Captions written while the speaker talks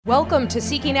Welcome to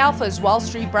Seeking Alpha's Wall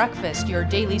Street Breakfast, your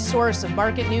daily source of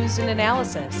market news and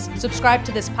analysis. Subscribe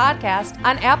to this podcast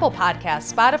on Apple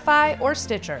Podcasts, Spotify, or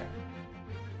Stitcher.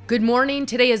 Good morning.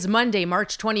 Today is Monday,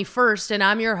 March 21st, and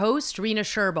I'm your host, Rena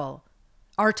Sherbel.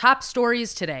 Our top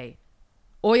stories today: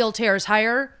 oil tears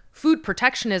higher, food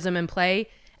protectionism in play,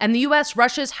 and the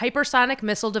U.S.-Russia's hypersonic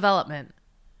missile development.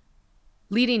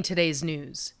 Leading today's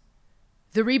news.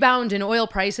 The rebound in oil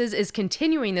prices is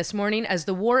continuing this morning as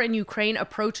the war in Ukraine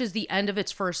approaches the end of its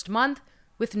first month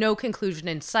with no conclusion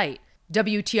in sight.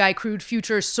 WTI crude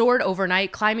futures soared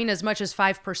overnight, climbing as much as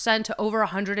 5% to over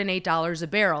 $108 a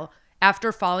barrel,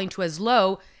 after falling to as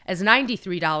low as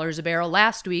 $93 a barrel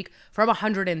last week from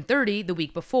 $130 the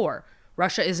week before.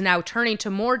 Russia is now turning to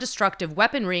more destructive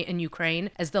weaponry in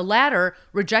Ukraine as the latter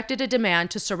rejected a demand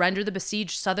to surrender the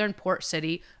besieged southern port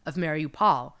city of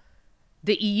Mariupol.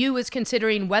 The EU is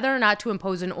considering whether or not to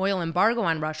impose an oil embargo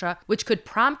on Russia, which could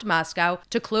prompt Moscow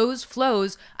to close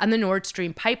flows on the Nord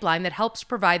Stream pipeline that helps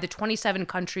provide the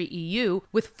 27-country EU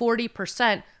with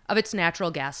 40% of its natural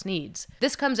gas needs.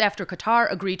 This comes after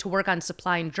Qatar agreed to work on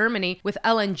supplying Germany with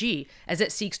LNG as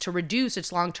it seeks to reduce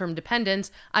its long-term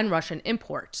dependence on Russian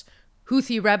imports.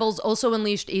 Houthi rebels also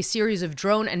unleashed a series of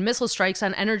drone and missile strikes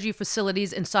on energy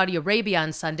facilities in Saudi Arabia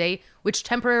on Sunday, which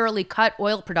temporarily cut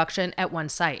oil production at one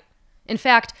site. In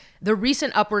fact, the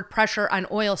recent upward pressure on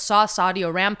oil saw Saudi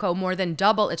Aramco more than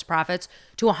double its profits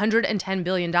to $110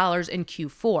 billion in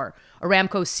Q4.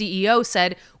 Aramco's CEO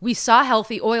said, "We saw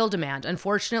healthy oil demand.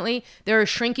 Unfortunately, there is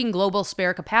shrinking global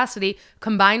spare capacity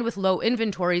combined with low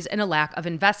inventories and a lack of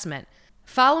investment."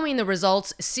 Following the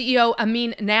results, CEO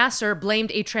Amin Nasser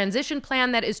blamed a transition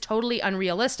plan that is totally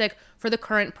unrealistic for the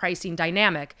current pricing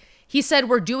dynamic. He said,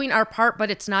 "We're doing our part,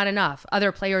 but it's not enough.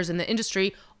 Other players in the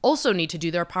industry also need to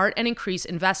do their part and increase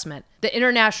investment." The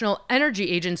International Energy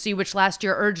Agency, which last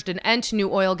year urged an end to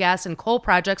new oil, gas, and coal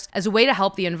projects as a way to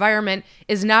help the environment,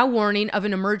 is now warning of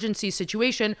an emergency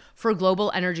situation for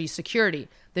global energy security.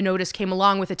 The notice came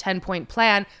along with a 10-point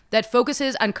plan that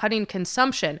focuses on cutting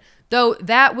consumption, though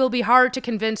that will be hard to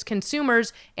convince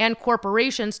consumers and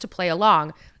corporations to play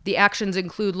along. The actions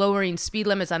include lowering speed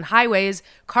limits on highways,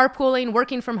 carpooling,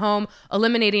 working from home,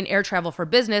 eliminating air travel for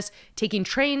business, taking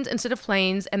trains instead of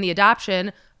planes, and the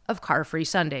adoption of car-free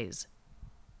Sundays.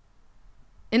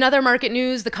 In other market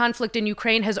news, the conflict in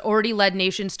Ukraine has already led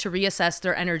nations to reassess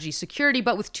their energy security,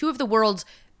 but with two of the world's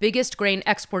biggest grain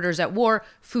exporters at war,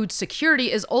 food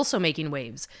security is also making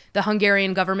waves. The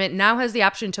Hungarian government now has the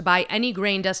option to buy any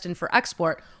grain destined for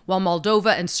export, while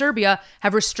Moldova and Serbia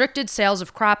have restricted sales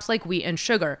of crops like wheat and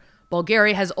sugar.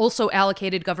 Bulgaria has also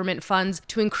allocated government funds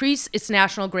to increase its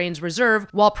national grains reserve,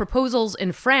 while proposals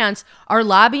in France are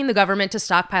lobbying the government to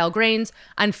stockpile grains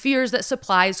on fears that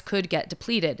supplies could get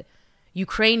depleted.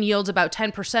 Ukraine yields about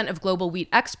 10% of global wheat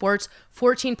exports,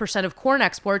 14% of corn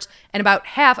exports, and about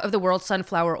half of the world's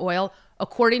sunflower oil,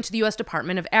 according to the U.S.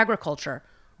 Department of Agriculture.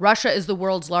 Russia is the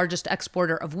world's largest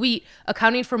exporter of wheat,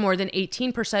 accounting for more than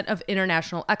 18% of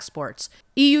international exports.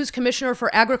 EU's Commissioner for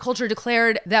Agriculture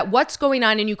declared that what's going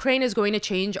on in Ukraine is going to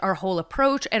change our whole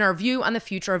approach and our view on the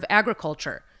future of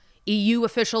agriculture. EU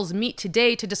officials meet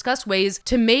today to discuss ways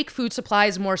to make food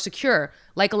supplies more secure,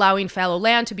 like allowing fallow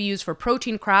land to be used for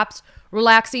protein crops,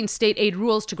 relaxing state aid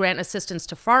rules to grant assistance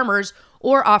to farmers,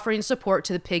 or offering support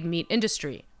to the pig meat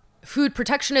industry. Food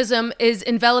protectionism is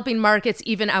enveloping markets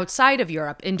even outside of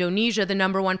Europe. Indonesia, the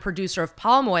number one producer of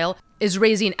palm oil, is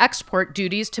raising export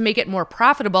duties to make it more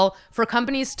profitable for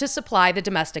companies to supply the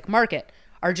domestic market.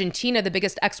 Argentina, the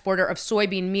biggest exporter of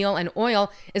soybean meal and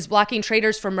oil, is blocking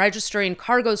traders from registering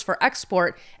cargoes for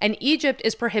export, and Egypt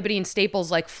is prohibiting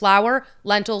staples like flour,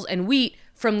 lentils, and wheat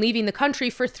from leaving the country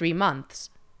for 3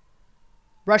 months.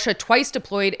 Russia twice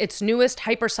deployed its newest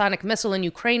hypersonic missile in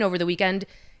Ukraine over the weekend,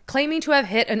 claiming to have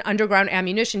hit an underground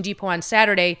ammunition depot on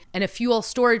Saturday and a fuel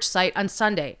storage site on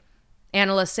Sunday.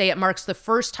 Analysts say it marks the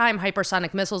first time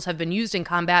hypersonic missiles have been used in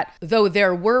combat, though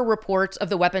there were reports of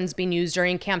the weapons being used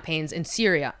during campaigns in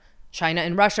Syria. China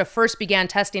and Russia first began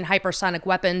testing hypersonic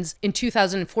weapons in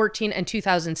 2014 and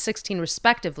 2016,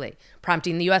 respectively,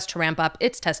 prompting the U.S. to ramp up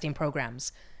its testing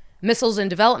programs. Missiles in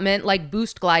development, like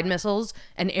boost glide missiles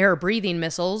and air-breathing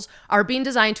missiles, are being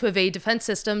designed to evade defense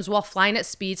systems while flying at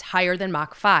speeds higher than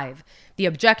Mach 5. The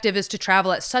objective is to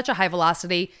travel at such a high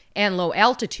velocity and low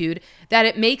altitude that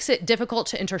it makes it difficult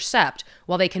to intercept,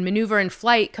 while they can maneuver in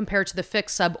flight compared to the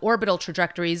fixed suborbital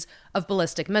trajectories of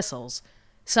ballistic missiles.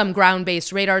 Some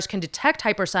ground-based radars can detect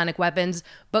hypersonic weapons,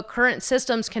 but current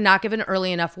systems cannot give an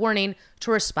early enough warning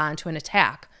to respond to an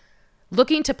attack.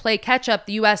 Looking to play catch-up,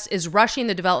 the U.S. is rushing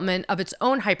the development of its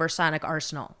own hypersonic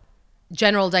arsenal.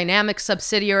 General Dynamics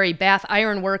subsidiary Bath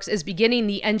Iron Works is beginning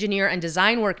the engineer and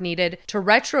design work needed to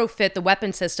retrofit the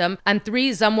weapon system on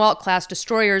 3 Zumwalt-class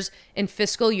destroyers in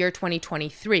fiscal year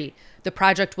 2023. The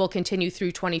project will continue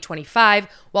through 2025,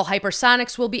 while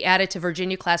hypersonics will be added to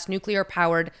Virginia-class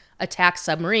nuclear-powered attack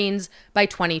submarines by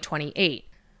 2028.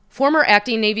 Former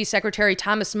acting Navy Secretary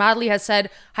Thomas Modly has said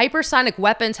hypersonic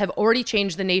weapons have already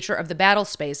changed the nature of the battle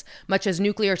space, much as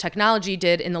nuclear technology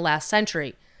did in the last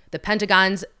century. The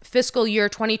Pentagon's fiscal year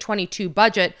 2022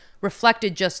 budget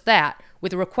reflected just that,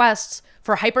 with requests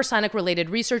for hypersonic-related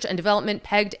research and development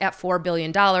pegged at $4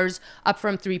 billion, up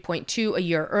from $3.2 a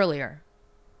year earlier.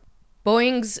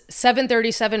 Boeing's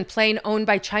 737 plane owned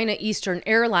by China Eastern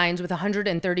Airlines with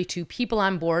 132 people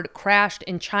on board crashed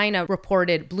in China,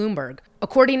 reported Bloomberg.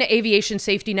 According to Aviation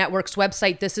Safety Network's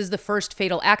website, this is the first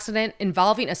fatal accident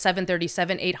involving a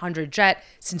 737-800 jet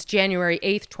since January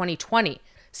 8, 2020.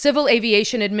 Civil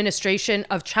Aviation Administration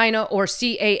of China, or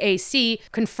CAAC,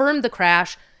 confirmed the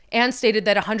crash and stated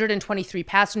that 123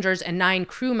 passengers and 9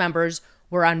 crew members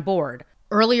were on board.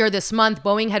 Earlier this month,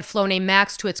 Boeing had flown a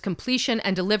MAX to its completion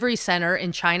and delivery center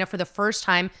in China for the first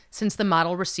time since the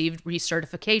model received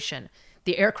recertification.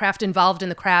 The aircraft involved in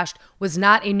the crash was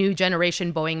not a new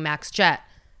generation Boeing MAX jet.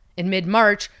 In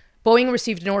mid-March, Boeing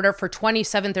received an order for 20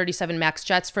 737 MAX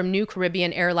jets from new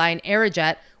Caribbean airline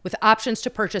Aerojet, with options to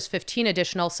purchase 15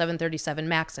 additional 737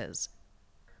 MAXs.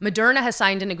 Moderna has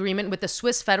signed an agreement with the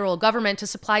Swiss federal government to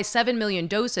supply 7 million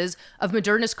doses of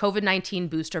Moderna's COVID-19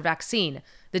 booster vaccine.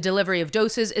 The delivery of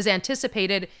doses is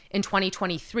anticipated in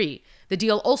 2023. The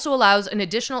deal also allows an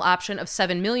additional option of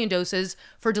 7 million doses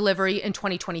for delivery in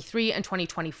 2023 and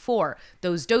 2024.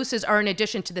 Those doses are in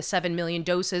addition to the 7 million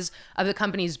doses of the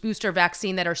company's booster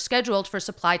vaccine that are scheduled for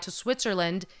supply to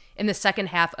Switzerland in the second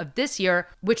half of this year,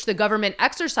 which the government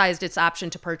exercised its option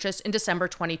to purchase in December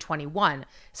 2021.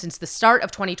 Since the start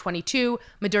of 2022,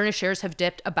 Moderna shares have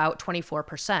dipped about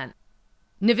 24%.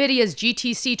 NVIDIA's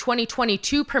GTC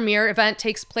 2022 premiere event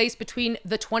takes place between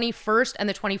the 21st and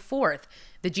the 24th.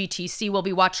 The GTC will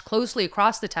be watched closely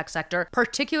across the tech sector,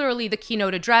 particularly the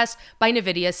keynote address by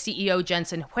NVIDIA's CEO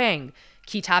Jensen Huang.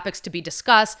 Key topics to be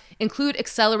discussed include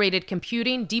accelerated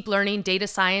computing, deep learning, data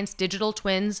science, digital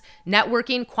twins,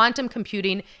 networking, quantum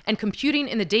computing, and computing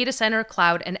in the data center,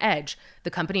 cloud, and edge. The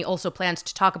company also plans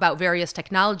to talk about various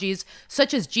technologies,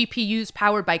 such as GPUs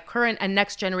powered by current and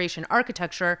next-generation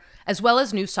architecture, as well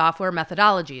as new software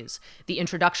methodologies. The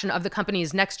introduction of the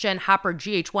company's next-gen Hopper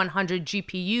GH100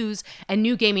 GPUs and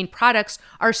new gaming products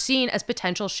are seen as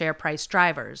potential share price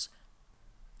drivers.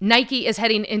 Nike is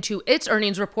heading into its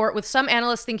earnings report, with some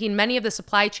analysts thinking many of the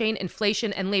supply chain,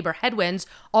 inflation, and labor headwinds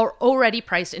are already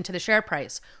priced into the share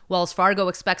price. Wells Fargo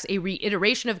expects a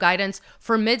reiteration of guidance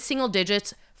for mid-single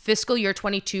digits fiscal year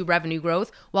 22 revenue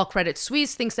growth, while Credit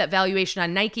Suisse thinks that valuation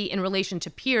on Nike in relation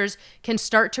to peers can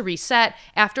start to reset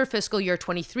after fiscal year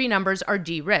 23 numbers are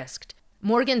de-risked.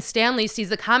 Morgan Stanley sees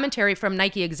the commentary from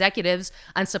Nike executives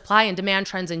on supply and demand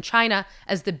trends in China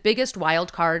as the biggest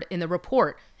wild card in the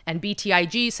report. And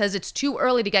BTIG says it's too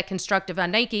early to get constructive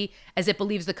on Nike, as it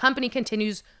believes the company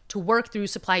continues to work through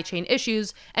supply chain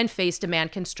issues and face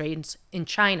demand constraints in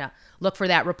China. Look for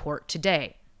that report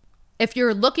today. If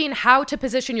you're looking how to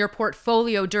position your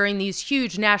portfolio during these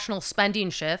huge national spending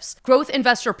shifts, Growth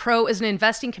Investor Pro is an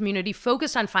investing community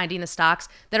focused on finding the stocks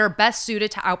that are best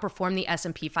suited to outperform the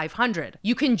S&P 500.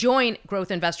 You can join Growth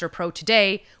Investor Pro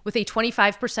today with a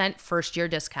 25% first-year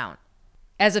discount.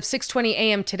 As of 6:20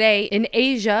 a.m. today, in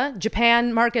Asia,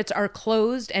 Japan markets are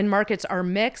closed and markets are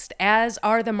mixed, as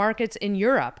are the markets in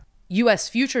Europe. U.S.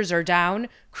 futures are down,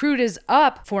 crude is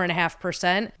up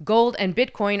 4.5%, gold and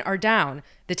Bitcoin are down.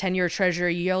 The 10-year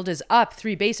Treasury yield is up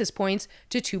 3 basis points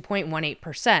to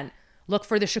 2.18%. Look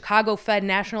for the Chicago Fed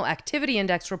National Activity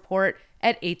Index report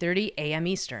at 8:30 a.m.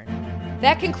 Eastern.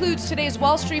 That concludes today's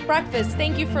Wall Street Breakfast.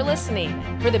 Thank you for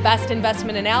listening. For the best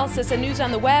investment analysis and news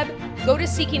on the web, go to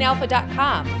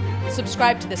seekingalpha.com.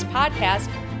 Subscribe to this podcast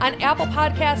on Apple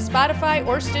Podcasts, Spotify,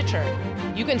 or Stitcher.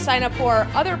 You can sign up for our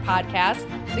other podcasts,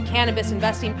 the Cannabis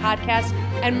Investing Podcast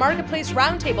and Marketplace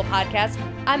Roundtable Podcast,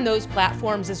 on those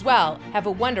platforms as well. Have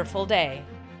a wonderful day.